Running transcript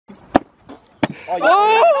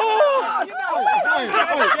Oh!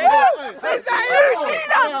 Is that you see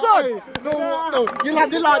that, son? No, you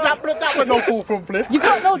landed like that, but that was no full front flip. You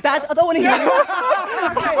don't know, Dad. I don't want to hear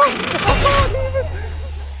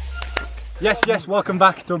you. Yes, welcome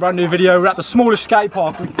back to a brand new video. We're at the smallest skate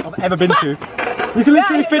park I've ever been to. You can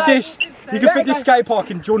literally fit this. You can fit this skate park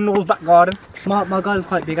in Jordan Hall's back garden. My garden's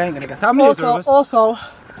quite big, I ain't gonna guess. How many Also,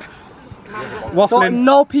 waffling. Don't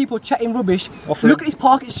know people chatting rubbish. Waffling. Look at this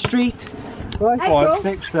park, it's street. 5,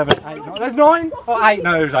 6, 7, 8, 9. There's 9 or 8?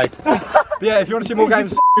 No, there's 8. But yeah, if you want to see more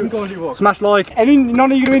games, smash like.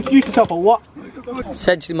 None of you going to introduce yourself or what?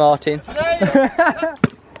 Essentially Martin.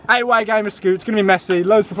 8-way game of Scoot. It's going to be messy.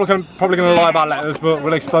 Loads of people are probably going to lie about letters, but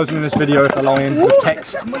we'll expose them in this video if they're lying. With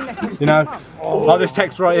text, you know, like this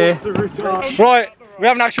text right here. Right, we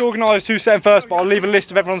haven't actually organised who's setting first, but I'll leave a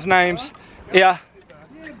list of everyone's names here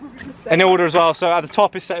in order as well. So at the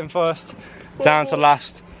top is setting first, down to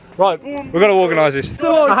last. Right, we've got to organise this.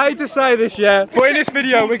 I hate to say this, yeah, but in this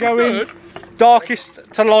video we're going darkest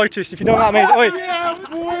to lightest, if you know what that means. Wait,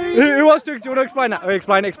 who wants to, do you want to explain that?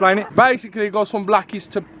 Explain it. Basically it goes from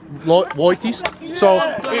blackest to whitest. So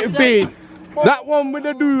it'd be that one with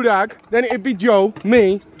the do-rag, then it'd be Joe,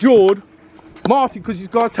 me, Jord, Martin because he's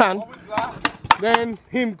got a tan, then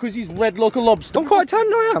him because he's red like a lobster. I'm quite tan,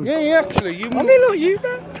 I am. Yeah, actually. I mean, look, you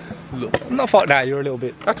man. Look, I'm not fucked now, you're a little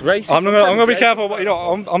bit. That's racist. I'm gonna be careful, but you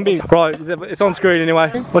know, I'm being. Right, it's on screen anyway.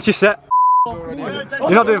 What's your set? You're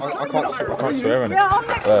not doing. I can't swear on it.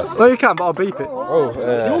 Well, you can, but I'll beep it. Oh,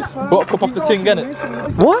 buttercup off the ting, innit?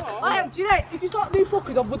 What? Do you know, if you start doing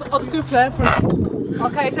fuckers, I'll just do flare for him.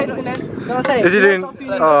 Okay, say nothing then. Can I say it? Is he doing.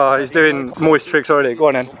 Oh, he's doing moist tricks already. Go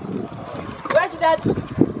on then. Where's your dad?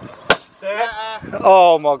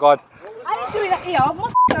 Oh my god. I ain't doing that here.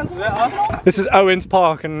 This is Owen's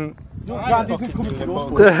Park and. Not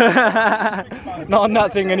on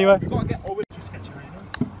that thing anyway.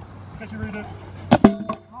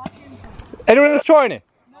 Anyone else trying it?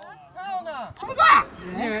 No. Hell no.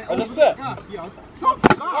 I just said.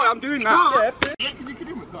 Oh, I'm doing that.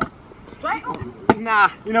 Nah,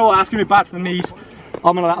 you know what? That's gonna be bad for the knees.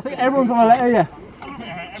 I'm on a letter. I think everyone's on a letter, yeah.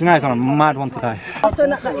 Janae's on a mad one today. What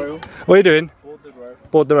are you doing?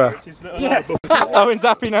 Board the row. Yes. Owen's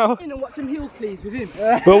happy now. Watch some heels, please, with him.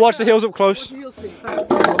 We'll watch the heels up close. Watch the heels, please.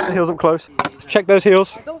 Watch the heels up close. Let's check those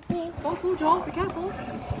heels. Don't fall, Joel. Be careful.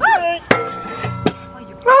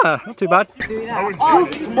 Ah, not too bad.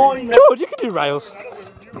 George, you can do rails.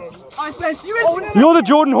 You're the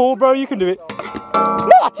Jordan Hall, bro. You can do it.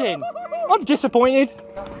 Martin, I'm disappointed.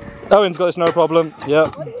 Owen's got this no problem.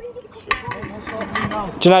 Yep.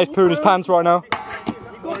 Janae's pooing his pants right now.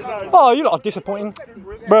 Oh, you lot are disappointing,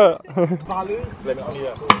 bro.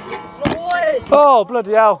 Oh,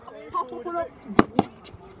 bloody hell.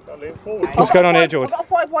 What's going on here, George? I've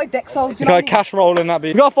got a 5-wide deck, so... You got a cash roll in that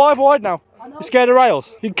bit. You got a 5 wide now. You're scared of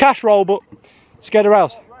rails. You can cash roll, but scared of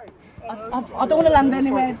rails. I don't want to land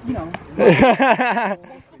anywhere, you know.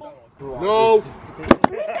 No.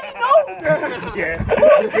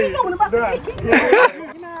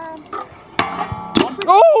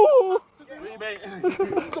 Oh!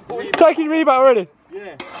 Taking rebate already?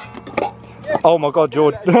 Yeah. Oh my god,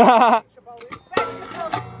 George. Oh,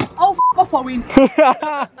 f off, Owen.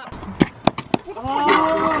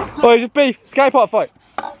 Oh, it's just beef. Skate park fight.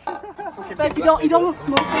 But you don't want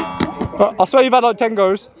smoking. I swear you've had like 10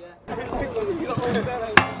 goes.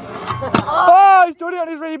 Oh, he's done it on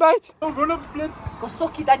his rebate. Don't run up, split. Go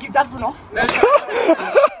suck your dad, your dad run off.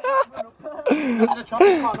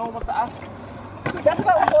 That's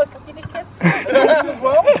about what fucking dickhead. As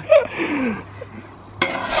well.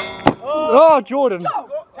 Oh, Jordan. No,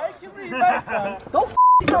 take your rebate, man. Don't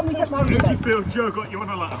tell me get my rebate. Joe got you on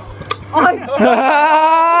a ladder.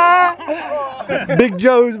 Big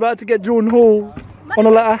Joe's about to get Jordan Hall on a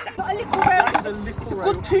ladder. Not a little rail. It's a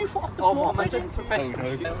good 2 foot off the floor.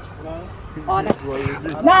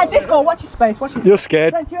 Nah, let's go. Watch your space. Watch your space. You're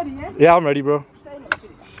scared. Ready, yeah? Yeah, I'm ready, bro.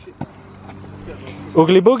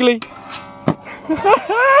 Oogly boogly.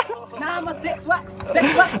 Nah, my dick's waxed.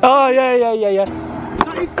 Dick's waxed. Oh, yeah. Is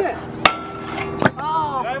that your set?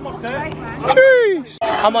 Oh, yeah, my set. Jeez.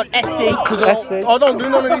 I'm on SC because I don't do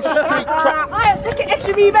none of this street crap. I am taking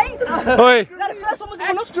extra rebate. Oi. That the first one was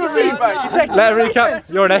enough to receive. Let her recap.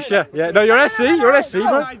 You're an S, yeah. No, you're SC. You're SC,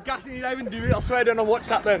 bro. He's gassing, you don't even do it. I swear I don't know what's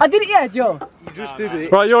that then. I did it, yeah, Joe. You just did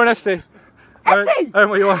it. Right, you're an SC. SC?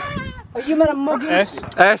 What you want? Oh, you meant a mugging? S.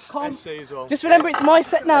 SC as well. Just remember it's my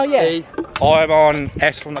set now, yeah? I'm on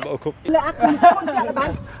S from that little cup.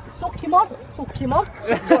 Suck him on. Suck him on.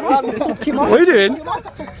 Suck him on. What are you doing?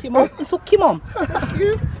 Suck him on. Suck him on.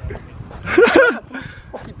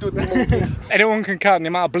 Fucking do the monkey. Anyone can count the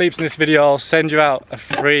amount of bleeps in this video, I'll send you out a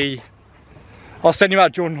free... I'll send you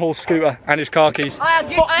out Jordan Hall's scooter and his car keys. I have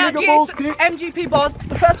MGP bars.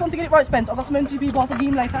 The first one to get it right, Spence. I've got some MGP bars. I'll give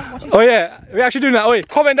him later. Watch it. Oh yeah, we're actually doing that. Oh, yeah.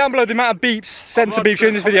 Comment down below the amount of beeps, sensor beeps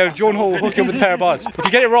in this video. Jordan Hall will hook you up with a pair of bars. If you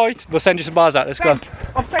get it right, we'll send you some bars out. Let's go.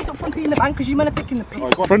 I'm straight up front in the bank because you men are taking the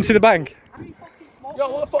piss. Front to the bank. Yo,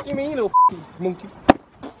 what the fuck you mean, you little monkey?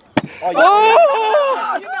 Is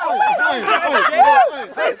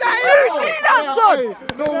that you see that, son?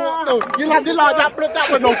 No, you landed like that, but that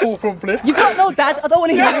was no cool front flip. You got no dad. I don't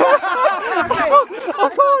want to hear you.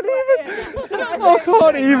 I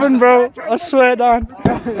can't even, bro. I swear down.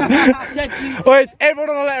 Wait, everyone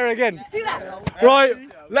on the letter again. See that? Right,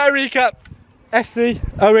 letter recap. SC,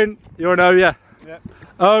 Owen, you're an O, yeah.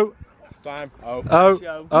 O. Sam. O.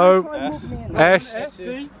 S.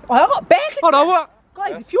 Oh, I got back. Hold on, what?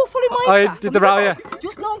 Guys, if you're fully minded, I did the row, yeah.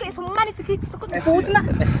 Just know I'm getting some money to keep the boards and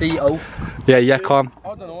that. SCO. Yeah, calm. I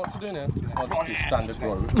don't know what to do now. I'll just do standard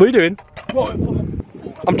road. What are you doing? What?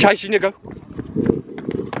 I'm chasing you, go.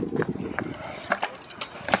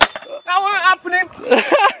 That wasn't happening.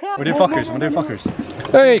 We're doing fuckers, we're doing fuckers.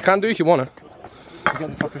 Hey, you can do if you wanna.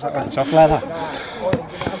 Shall I flare that?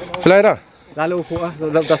 Flare that. That little quarter,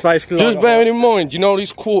 that's basically Just bearing in mind, you know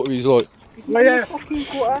these quarters like. Oh yeah.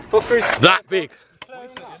 Fuckers. That big.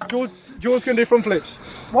 George's gonna do front flips.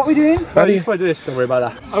 What are we doing? How do you do this? Don't worry about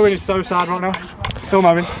that. Owen is so sad right now. Film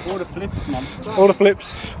Owen. All the flips, man. All the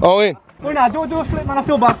flips. Owen. Oh no, don't do a flip, man. I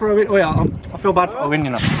feel bad for Owen. Oh yeah, I feel bad for Owen,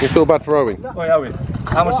 you know. You feel bad for Owen? Oh yeah, Owen.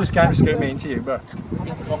 How much does game of scoot mean to you, bro?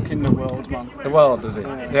 Fucking the world, man. The world, does it?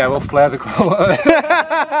 Yeah, we'll flare the quality.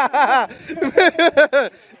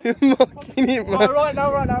 You're mocking it, man. Oh, right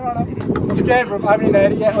now. I'm scared, bro. I haven't even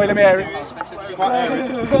aired it yet. Wait, let me air it.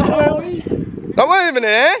 That wasn't even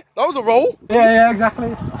air. That was a roll. Yeah,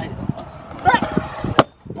 exactly.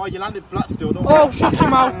 Oh, you landed flat still, don't you? Oh, shut your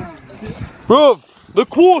mouth. Bro, the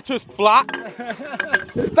quarter's flat.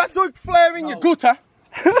 That's like flaring your gutter.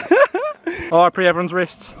 Oh, I pre everyone's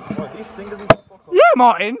wrists. Yeah,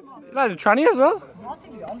 Martin. You had a tranny as well.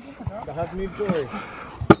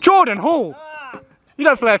 Jordan Hall. You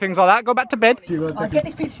don't flare things like that. Go back to bed. I'll get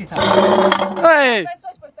this piece of shit out. Hey.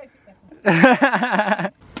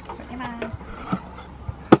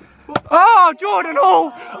 Oh, Jordan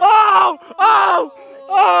Hall.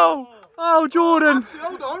 Oh, Jordan.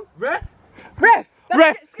 Hold on. Ref.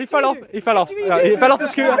 Ref. He fell off. He fell off the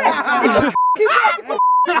scooter.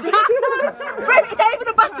 Ref, it ain't even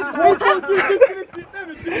a bastard quarter.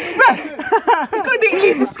 Ref, it's got to be at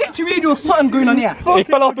least a sketchy radio or something going on here. He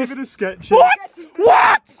fell off his sketch.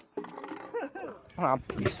 What? Oh, I'm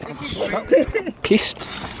pissed.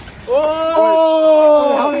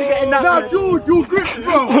 Oh! How are you getting that? Nah, George, you're grip,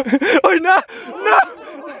 bro. Oh, no.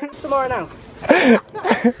 Tomorrow now.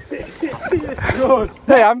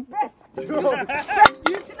 Hey, I'm. You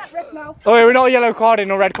see that ref now? Oh, we're not yellow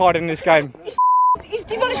carding or red carding in this game. He's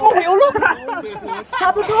demolished my wheel, look!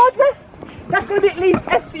 Sabotage, ref! That's going to be at least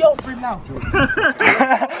SCO for him now.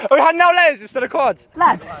 We had no letters instead of cards.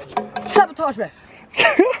 Lad, sabotage, ref.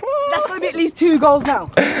 That's going to be at least 2 goals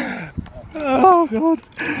now. Oh, God.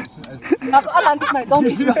 I've got a landing, mate. Don't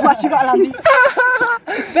miss me. I've actually got a landing.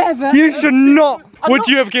 Better. You should not. Would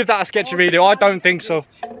you have given that a sketchy video? I don't think so.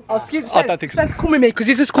 Oh, excuse me. I don't think so. Spence, come with me, because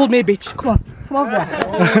he's just called me a bitch. Come on. Come over here.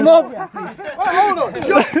 Come over here. Wait, hold on.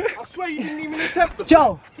 Joe, I swear you didn't even attempt the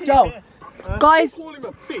Joe. Guys, call him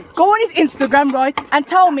a bitch. go on his Instagram, right, and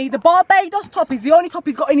tell me the Barbados top is the only top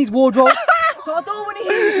he's got in his wardrobe. So I don't want to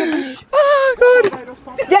hear you rubbish. Oh, God.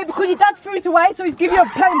 Yeah, because your dad threw it away, so he's giving you a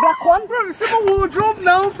plain black one. Bro, it's in my wardrobe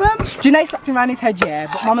now, fam. Janae slapped him around his head, yeah,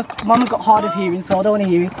 but Mama's got hard of hearing, so I don't want to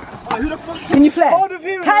hear it. Can you flare? Hard of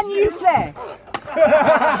hearing. Can you flare?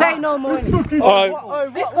 Say no more.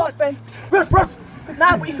 Alright. This guy, Spence. Ref.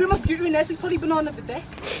 Nah, but if you're my scooter in there, so he's probably been on at the deck.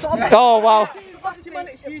 So Oh, wow.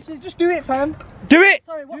 excuses, just do it, fam. Do it!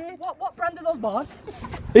 Sorry, what brand are those bars?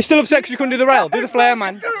 He's still upset because you couldn't do the rail. Do the flare,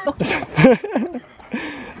 man.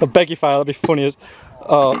 I beg you, fail. That'd be funny as.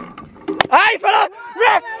 Oh. Hey, fella!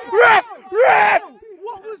 Ref!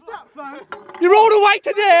 What was that, fam? You're all the way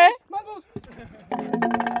to there!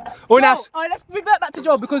 Oh, now. Alright, let's revert back to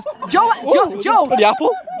Joe because Joe. The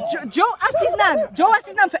apple? Joe asked his nan. Joe asked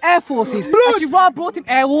his nan for Air Forces. Actually, Rob brought him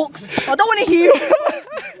Airwalks. I don't want to hear it.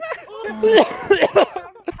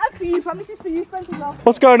 And for you, fam. This is for you, Spence, as well.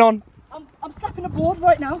 What's going on? I'm slapping a board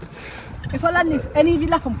right now. If I land this, any of you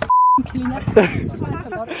laugh, I'm killing you.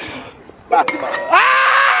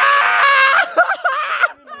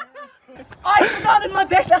 I forgot in my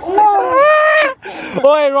deck. That's what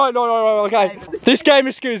Oi, right, no, okay. This game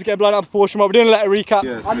of scooters getting blown out of proportion, but we're doing a letter recap.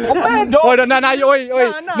 Yes, Oh,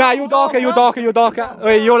 no, you're darker.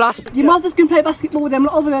 Oi, you're last. You might just go and play basketball with them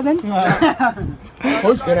over there then.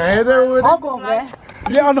 Who's gonna hear there? I'll go over there.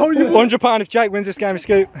 Yeah, I know you. £100 if Jake wins this game of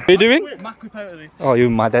scoot. What are you doing? Oh, you're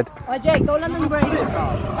my dead. Alright, Jake, don't land on the brake.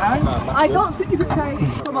 I don't think you could say.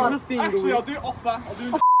 Come on. Actually, I'll do it off that. I'll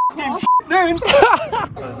do it.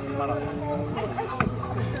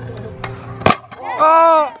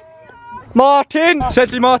 Martin!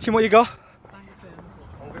 Essentially, Martin, what you got?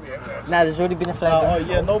 Nah, there's already been a flare. oh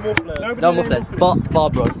yeah, no more flares. No more flares.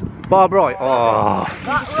 Barbara. Right. Oh.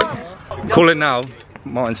 Call it now.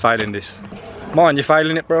 Martin's failing this. Martin, you're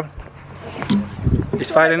failing it, bro. He's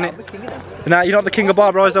failing it. Nah, you're not the king of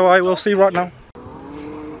bar bros, though. I will see right now.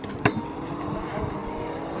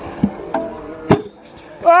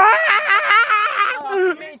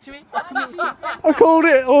 I called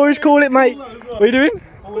it. Always call it, mate. What are you doing?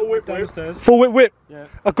 Full whip downstairs. Full whip. Yeah.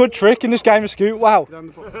 A good trick in this game of scoot. Wow.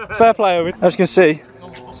 Fair play, Owen. As you can see,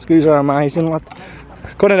 scoots are amazing, lad.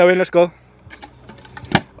 Go on, Owen. Let's go.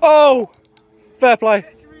 Oh, fair play.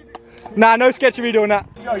 Nah, no sketchery doing that.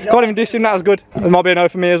 Can't even diss him. That was good. It might be a no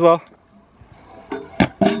for me as well.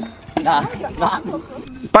 Nah.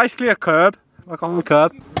 It's basically a curb, like on the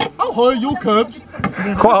curb. How high are your curbs?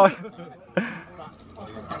 Quite high.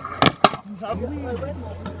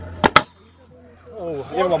 Oh,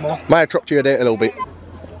 yeah, one more. Might have dropped you there a little bit.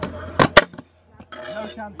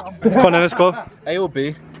 Come on then, let's go. A or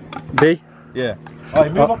B? B. Yeah.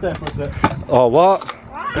 Alright, move up there for a sec. Oh, what?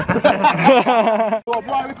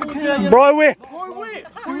 Bro whip.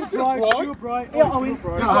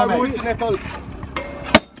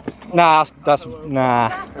 Nah, that's nah.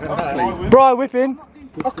 Bro whipping.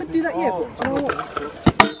 I could do that, yeah, but I don't know what.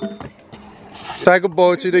 Say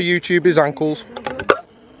goodbye to the YouTuber's ankles.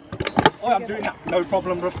 Oh, I'm doing that. No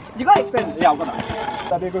problem, bro. You got experience? Yeah, I've got that.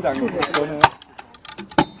 That'd be a good angle.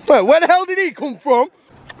 Well, where the hell did he come from?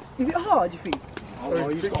 Is it hard, you think?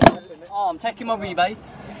 Oh, I'm taking my rebate.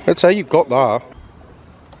 Let's say you got that.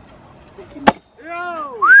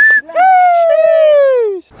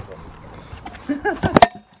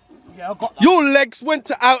 Your legs went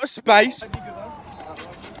to outer space.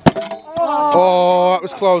 Oh, that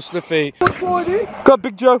was close to the feet. Go on,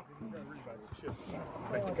 Big Joe.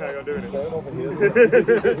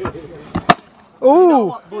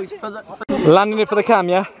 Ooh. Landing it for the cam,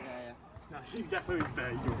 yeah?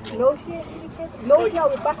 No shit,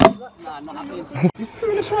 we're back. Nah, not happening.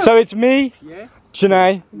 So it's me,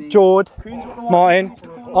 Janae, Jord, Martin.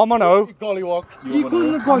 I'm on O. Gollywog. You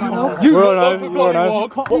couldn't have gone, you know. We're on O. We're on O.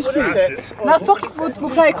 Nah, fuck it,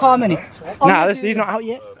 we'll play a car minute. Nah, he's not out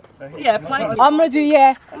yet. Yeah, play. I'm gonna do,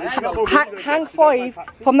 yeah. Hang 5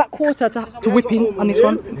 from that quarter to whipping on this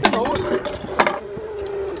one.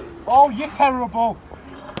 Oh, you're terrible.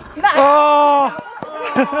 Oh.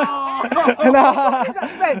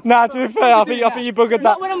 Nah, to be fair, I think you buggered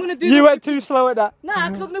that. When I'm gonna do you went too slow at that. Nah,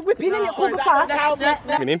 because I'm gonna whip in and it'll go fast.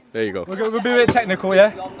 There you go. We'll be a bit technical,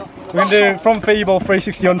 yeah? We're going to do front feeble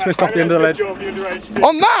 360 untwist off the end of the ledge.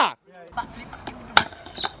 On that!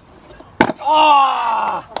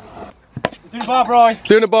 Ah! Doing bar bro.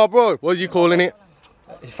 Doing a bar bro. What are you calling it?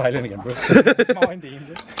 He's failing again, bro. It's mine,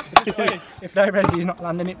 Dean. If no resi, he's not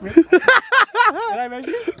landing it, bro. What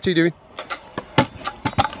are you doing?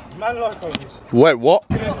 Wait, what?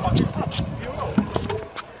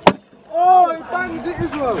 Oh, he banged it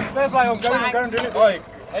as well. Fair play, I'm going and doing it. Like,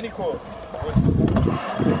 any court.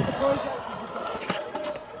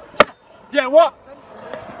 Yeah, what?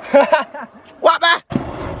 What, man?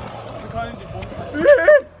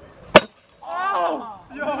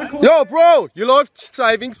 Yo, bro, your life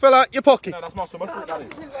savings fell out your pocket. No, that's not so much for that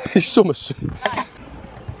is. It's summer.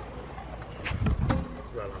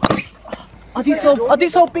 I did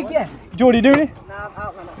so big, yeah. Geordie doing it? Nah, I'm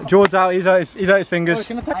out, man. George's out, he's out his fingers.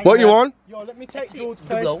 What you want? Yo, let me take George's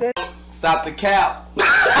place then. Stop the cap.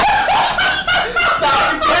 Stop the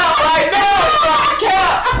cap right now. Stop the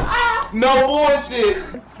cap. No bullshit.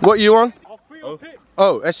 What you on?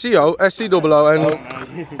 Oh, SCO, SCOO and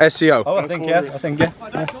SCO. Oh, I think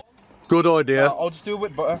yeah. Good idea. I'll just do it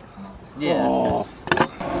with butter. Yeah. Oh.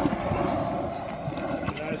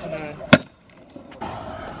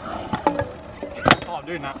 I'm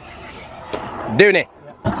doing that. Doing it.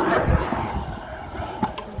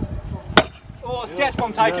 Oh, sketch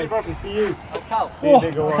bomb taking it, bro. For you. Okay. Oh,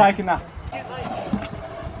 I'm taking that.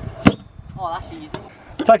 Oh, that's easy.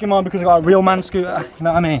 Taking mine because I got a real man scooter, you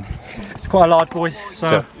know what I mean? It's quite a large boy,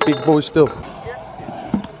 so. Big boy still.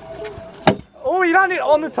 Oh, he landed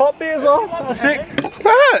on the top bit as well. That's sick.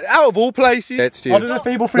 Out of all places. It's to I'll do you. the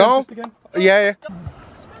feeble free No, again. Yeah.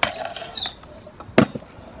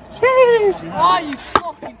 Oh, you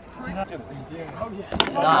fucking prick.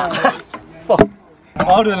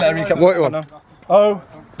 I'll do the letter recap. What you want? Oh,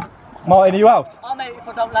 Martin, are you out? I'll make it if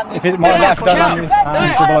I don't land If it's Martin, if I don't land you,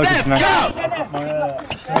 double over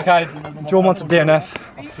tonight. Okay, John wants a DNF.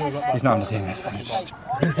 He's not on the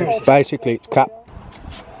DNF. Basically, it's cap.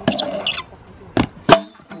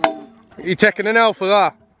 You taking an L for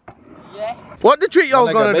that? Yeah. What the treat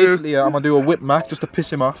y'all gonna do? Basically, I'm gonna do a whip mac just to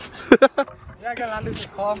piss him off. Yeah, go land it,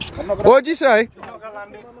 just calm. What'd you say? Not gonna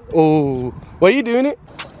land it. Oh, why are you doing it?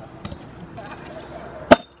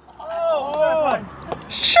 Oh!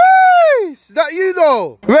 Jeez! Is that you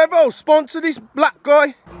though? Revo, sponsor this black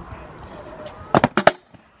guy.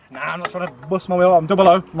 Nah, I'm not trying to bust my wheel. I'm double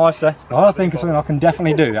O, my set. I think it's something I can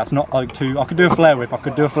definitely do. That's not like too. I could do a flare whip. I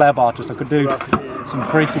could do a flare bar twist. I could do some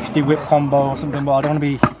 360 whip combo or something. But I don't want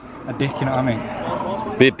to be a dick. You know what I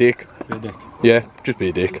mean? Be a dick. Be a dick. Yeah, just be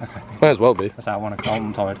a dick. Okay. Might as well be. That's how I want to go.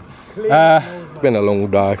 I'm tired. Been a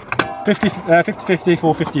long day. 50-50,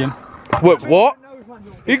 450 in. What?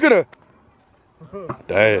 You gonna?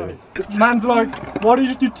 Damn. Man's like, why do you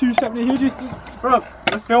just do 270? He just, bro,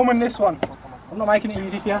 we're filming this one. I'm not making it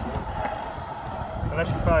easy for you. Unless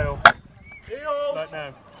you fail. Like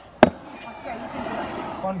now.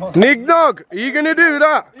 Nignog, are you gonna do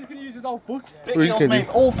that? He's gonna use his whole foot. He's gonna do-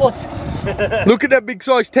 all foot. Look at that big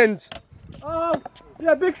size tens. Oh,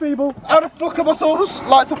 yeah, big feeble. How the fuck am I supposed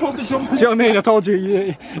to jump? See what I mean? I told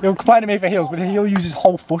you, he'll complain to me for heels, but he'll use his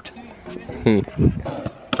whole foot.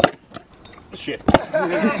 Shit.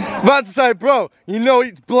 About to say, bro, you know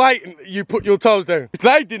it's blatant that you put your toes down. If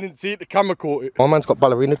they didn't see it, the camera caught it. My man's got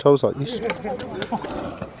ballerina toes like this.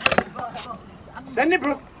 Send it,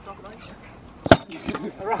 bro.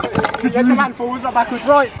 Right. Get the man forwards, not backwards.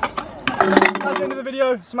 Right. That's the end of the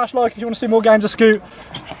video. Smash like if you want to see more games of Scoot.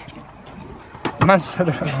 Man said.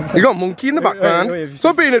 You got a monkey in the background. wait,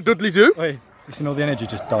 Stop being a Dudley Zoo. Wait, you seen all the energy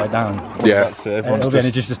just died down. Yeah. That's it. All the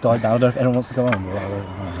energy just died down. Everyone wants to go on.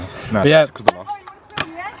 Nice. Yeah. Because they lost.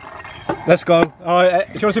 Let's go. Alright,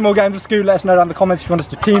 if you want to see more games of Scoot, let us know down in the comments. If you want us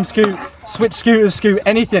to team Scoot, switch scooters, Scoot,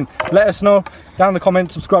 anything, let us know down in the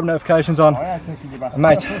comments. Subscribe, notifications on.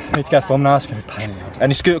 Mate, I need to get film now. It's going to be a pain in the ass.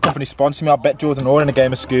 Any scooter company sponsor me, I'll bet Jordan or in a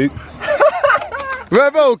game of Scoot.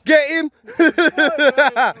 Revo, get him! We're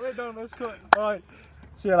done, let's cut. Alright,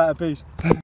 see you later, peace.